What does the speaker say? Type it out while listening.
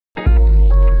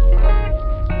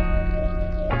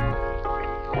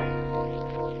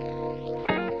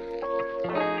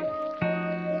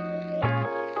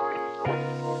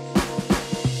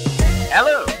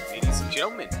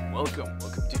welcome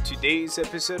to today's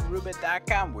episode of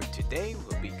Roobet.com, where today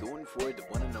we'll be going for the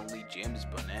one and only Gems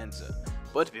Bonanza.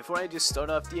 But before I just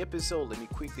start off the episode, let me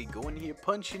quickly go in here,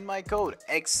 punch in my code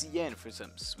XCN for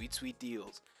some sweet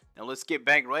deals. Now let's get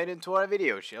back right into our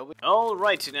video, shall we?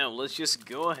 Alright, now let's just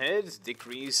go ahead,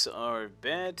 decrease our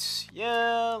bet.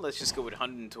 Yeah, let's just go with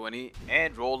 120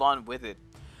 and roll on with it.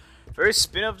 First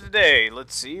spin of the day,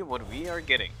 let's see what we are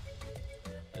getting.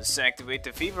 Let's activate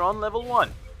the fever on level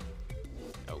 1.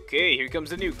 Okay, here comes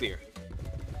the nuclear.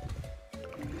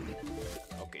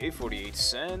 Okay, 48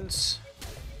 cents.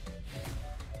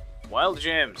 Wild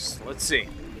gems, let's see.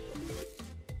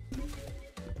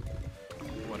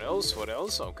 What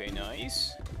else? Okay,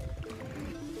 nice.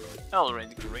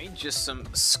 Alright, great, just some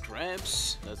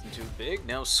scraps, nothing too big.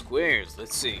 Now squares,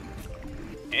 let's see.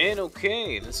 And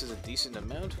okay, this is a decent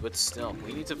amount, but still,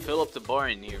 we need to fill up the bar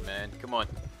in here, man. Come on.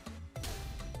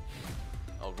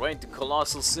 Alright, the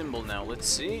colossal symbol now, let's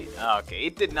see. Okay,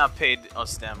 it did not pay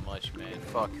us that much, man.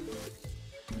 Fuck.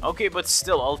 Okay, but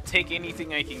still, I'll take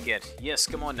anything I can get. Yes,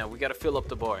 come on now, we gotta fill up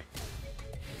the bar.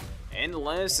 And the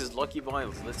last is Lucky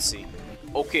Vials, let's see.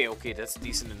 Okay, that's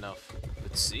decent enough.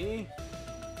 Let's see.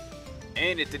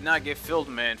 And it did not get filled,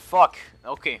 man. Fuck.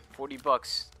 Okay, 40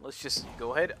 bucks. Let's just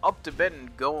go ahead, up the bet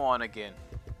and go on again.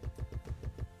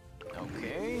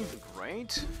 Okay,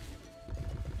 great.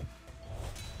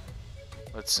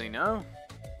 Let's see now.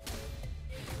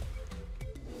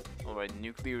 Alright,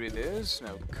 nuclear it is.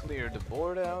 Now clear the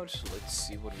board out. Let's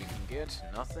see what we can get.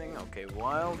 Nothing. Okay,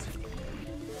 wild.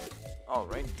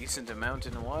 Alright, decent amount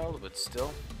in the wild, but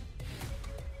still.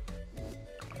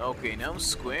 Okay, now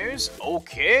squares.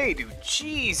 Okay, dude,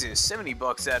 Jesus, 70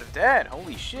 bucks out of that.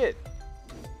 Holy shit.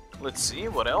 Let's see,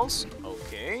 what else?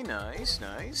 Okay,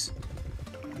 nice.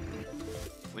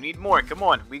 We need more, come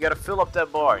on. We gotta fill up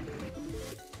that bar.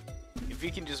 If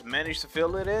we can just manage to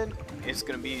fill it in, it's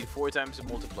gonna be 4 times the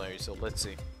multiplier, so let's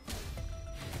see.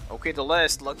 Okay, the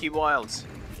last, Lucky Wilds.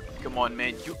 Come on,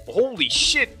 man. Holy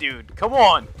shit, dude. Come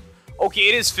on. Okay,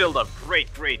 it is filled up. Great.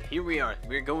 Here we are.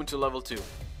 We're going to level 2.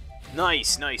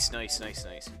 Nice.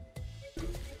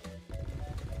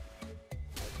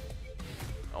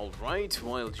 Alright,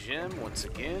 wild gem once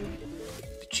again.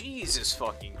 Jesus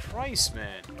fucking Christ,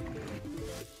 man.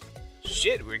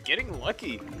 Shit, we're getting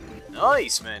lucky.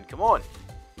 Nice, man. Come on.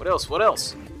 What else?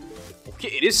 Okay,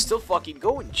 it is still fucking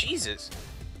going. Jesus.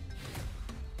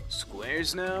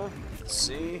 Squares now. Let's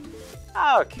see.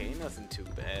 Okay, nothing too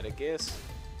bad, I guess.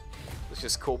 Let's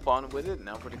just cope on with it.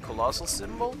 Now for the colossal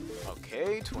symbol.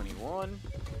 Okay, 21.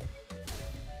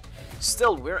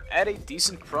 Still, we're at a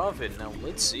decent profit. Now,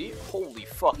 let's see. Holy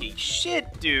fucking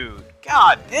shit, dude.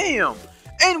 God damn.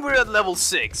 And we're at level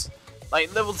 6.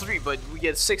 Like, level 3, but we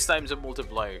get 6 times the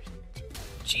multiplier.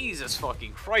 Jesus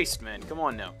fucking Christ, man. Come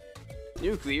on now.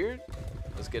 Nuclear.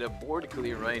 Let's get a board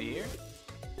clear right here.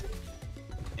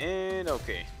 And,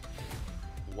 okay.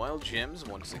 Wild gems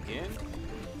once again.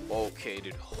 Okay,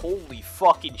 dude. Holy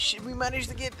fucking shit. We managed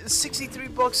to get 63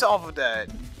 bucks off of that.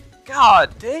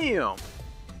 God damn.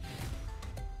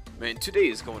 Man, today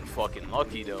is going fucking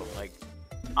lucky, though. Like,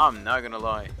 I'm not gonna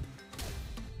lie.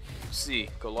 Let's see.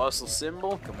 Colossal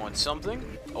symbol. Come on, something.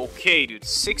 Okay, dude.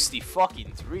 60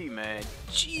 fucking 3, man.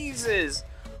 Jesus.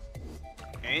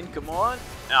 And come on.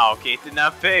 Oh, okay, it did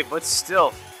not pay, but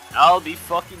still. I'll be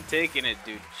fucking taking it,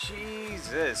 dude.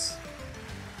 Jesus.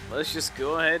 Let's just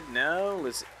go ahead now.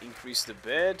 Let's increase the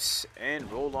bet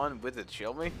and roll on with it,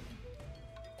 shall we?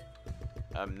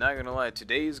 I'm not gonna lie,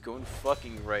 today is going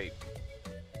fucking right.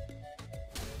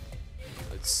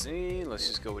 Let's see. Let's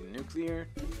just go with nuclear.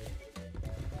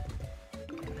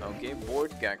 Okay,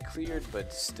 board got cleared,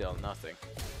 but still nothing.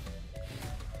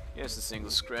 Yes, a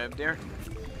single scrap there.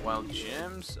 Wild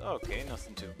gems. Okay,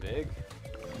 nothing too big.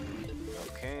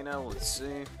 Okay, now let's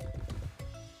see.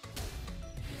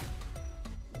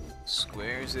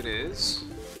 Squares it is.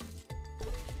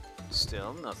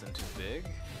 Still nothing too big.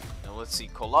 Now let's see,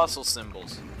 colossal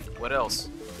symbols. What else?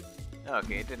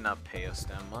 Okay, it did not pay us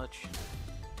that much.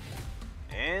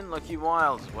 And Lucky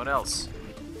Wilds. What else?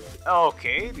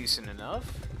 Okay, decent enough.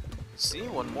 Let's see,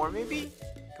 one more maybe?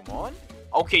 Come on.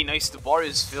 Okay, nice, the bar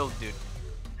is filled, dude.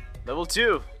 Level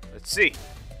 2. Let's see.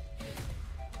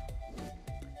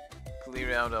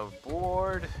 Clear out our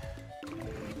board.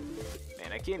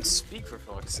 Man, I can't speak for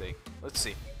fuck's sake. Let's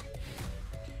see.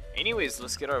 Anyways,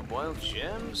 let's get our wild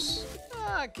gems.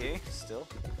 Okay, still.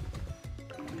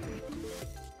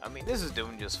 I mean, this is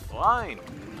doing just fine.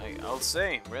 I'll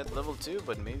say, we're at level 2,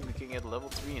 but maybe we can get level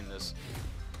 3 in this.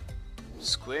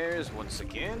 Squares once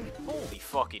again. Holy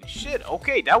fucking shit.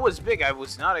 Okay, that was big. I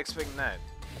was not expecting that.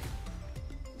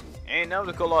 And now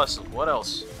the Colossal. What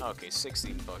else? Okay,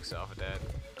 16 bucks off of that.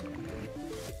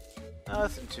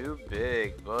 Nothing too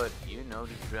big, but you know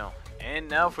the drill. And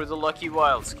now for the Lucky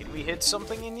Wilds. Can we hit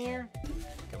something in here?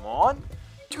 Come on.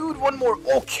 Dude, one more.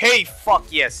 Okay, fuck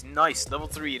yes. Nice. Level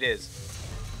 3 it is.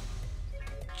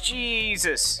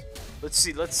 Jesus. Let's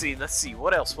see.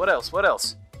 What else?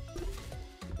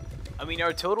 I mean,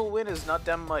 our total win is not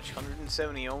that much.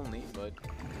 170 only, but...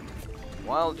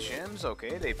 Wild gems,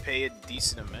 okay. They pay a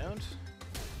decent amount.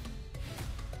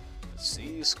 Let's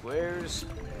see. Squares.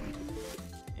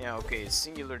 Yeah, okay.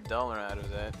 Singular dollar out of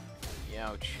that.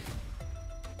 Ouch.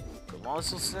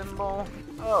 Colossal symbol.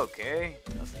 Okay.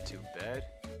 Nothing too bad.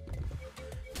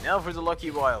 Now for the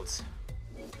Lucky Wilds.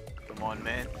 Come on,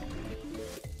 man.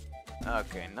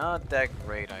 Okay, not that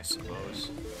great, I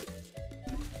suppose.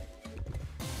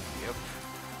 Yep.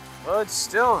 But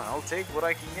still, I'll take what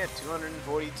I can get.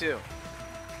 242.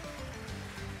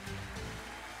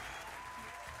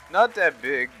 Not that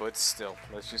big, but still.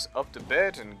 Let's just up the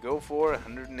bet and go for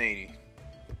 180.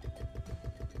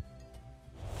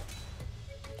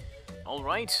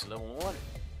 Alright, level 1.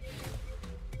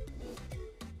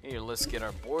 Here, let's get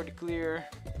our board clear.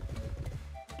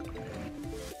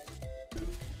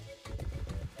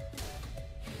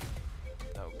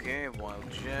 Okay, wild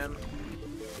gem.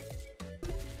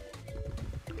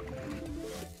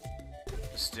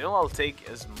 Still, I'll take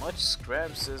as much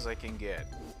scraps as I can get.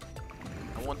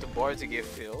 I want the bar to get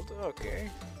filled. Okay.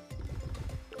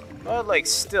 But, like,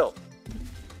 still.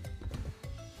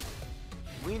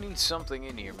 We need something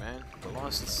in here, man.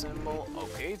 Colossal symbol.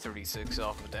 Okay, 36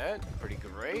 off of that. Pretty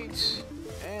great.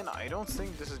 And I don't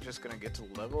think this is just gonna get to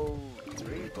level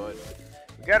 3, but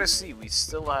we gotta see. We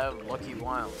still have Lucky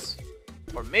Wilds.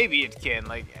 Or maybe it can,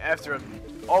 like, after a...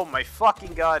 Oh my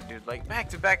fucking god, dude. Like, back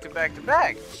to back to back to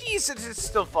back. Jesus, it's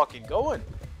still fucking going.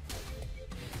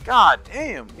 God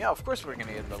damn. Yeah, of course we're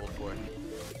gonna get level 4.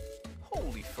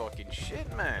 Holy fucking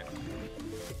shit, man.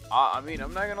 I mean,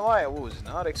 I'm not gonna lie. I was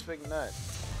not expecting that.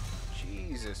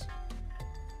 Jesus.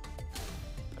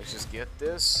 Let's just get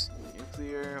this.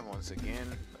 Nuclear, once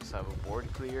again. Let's have a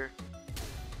board clear.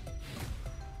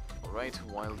 Alright,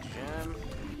 wild gem.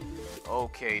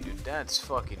 Okay, dude, that's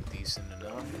fucking decent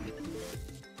enough.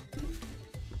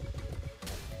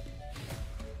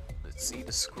 Let's see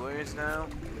the squares now.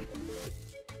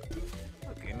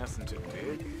 Okay, nothing too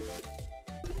big.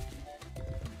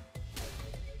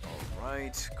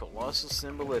 Alright, colossal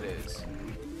symbol it is.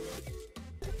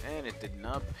 And it did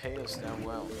not pay us that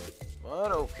well.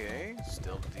 But okay,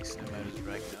 still a decent amount is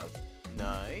racking up.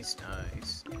 Nice,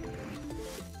 nice.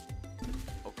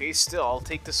 Okay, still, I'll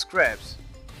take the scraps.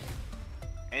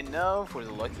 And now for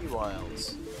the Lucky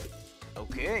Wilds.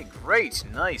 Okay, great,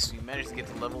 nice. We managed to get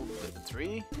to level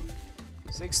 3.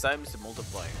 6 times the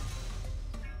multiplier.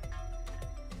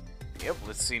 Yep,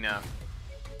 let's see now.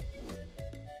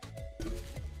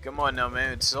 Come on now,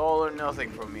 man. It's all or nothing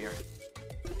from here.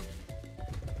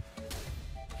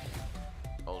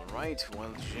 Alright,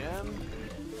 wild gem.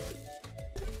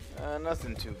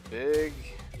 Nothing too big.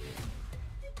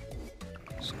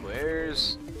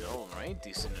 Squares. Alright,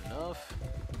 decent enough.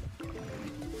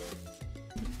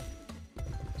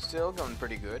 Still going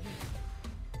pretty good.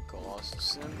 Colossal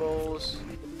symbols.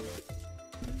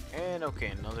 And okay,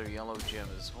 another yellow gem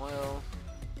as well.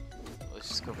 Let's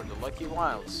just go for the Lucky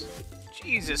Wilds.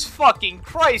 Jesus fucking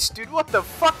Christ, dude, what the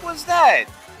fuck was that?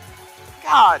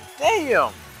 God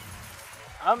damn!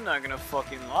 I'm not gonna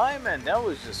fucking lie, man, that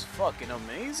was just fucking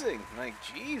amazing. Like,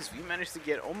 jeez, we managed to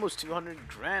get almost 200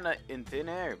 grand in thin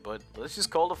air, but let's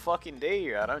just call it a fucking day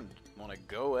here. I don't want to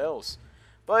go else.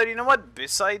 But you know what,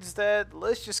 besides that,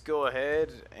 let's just go ahead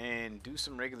and do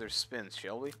some regular spins,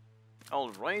 shall we?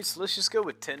 Alright, so let's just go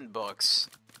with 10 bucks.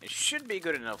 It should be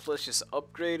good enough. Let's just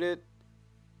upgrade it.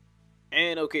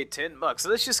 And okay, 10 bucks.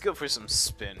 Let's just go for some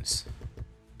spins.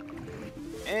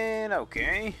 And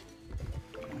okay.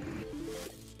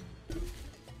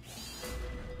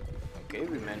 Okay,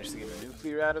 we managed to get a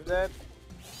nuclear out of that.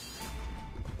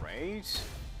 Great.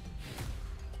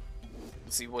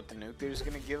 Let's see what the nuclear is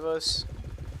going to give us.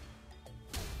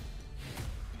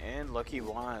 And Lucky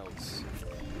Wilds.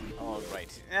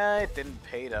 Alright. It didn't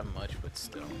pay that much, but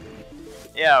still.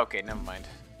 Yeah, okay, never mind.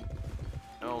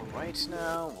 Alright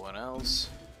now, what else?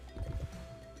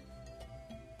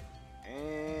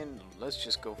 And let's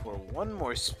just go for one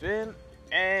more spin.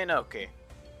 And okay.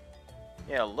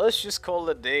 Yeah, let's just call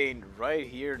it a day right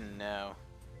here now.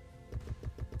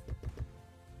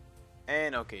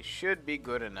 And okay, should be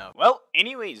good enough. Well,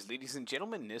 anyways, ladies and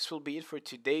gentlemen, this will be it for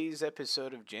today's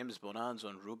episode of Gems Bonanza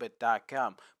on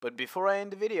Roobet.com. But before I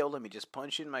end the video, let me just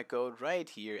punch in my code right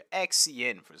here,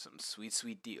 XCN, for some sweet,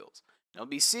 sweet deals. And I'll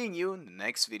be seeing you in the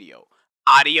next video.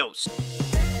 Adios!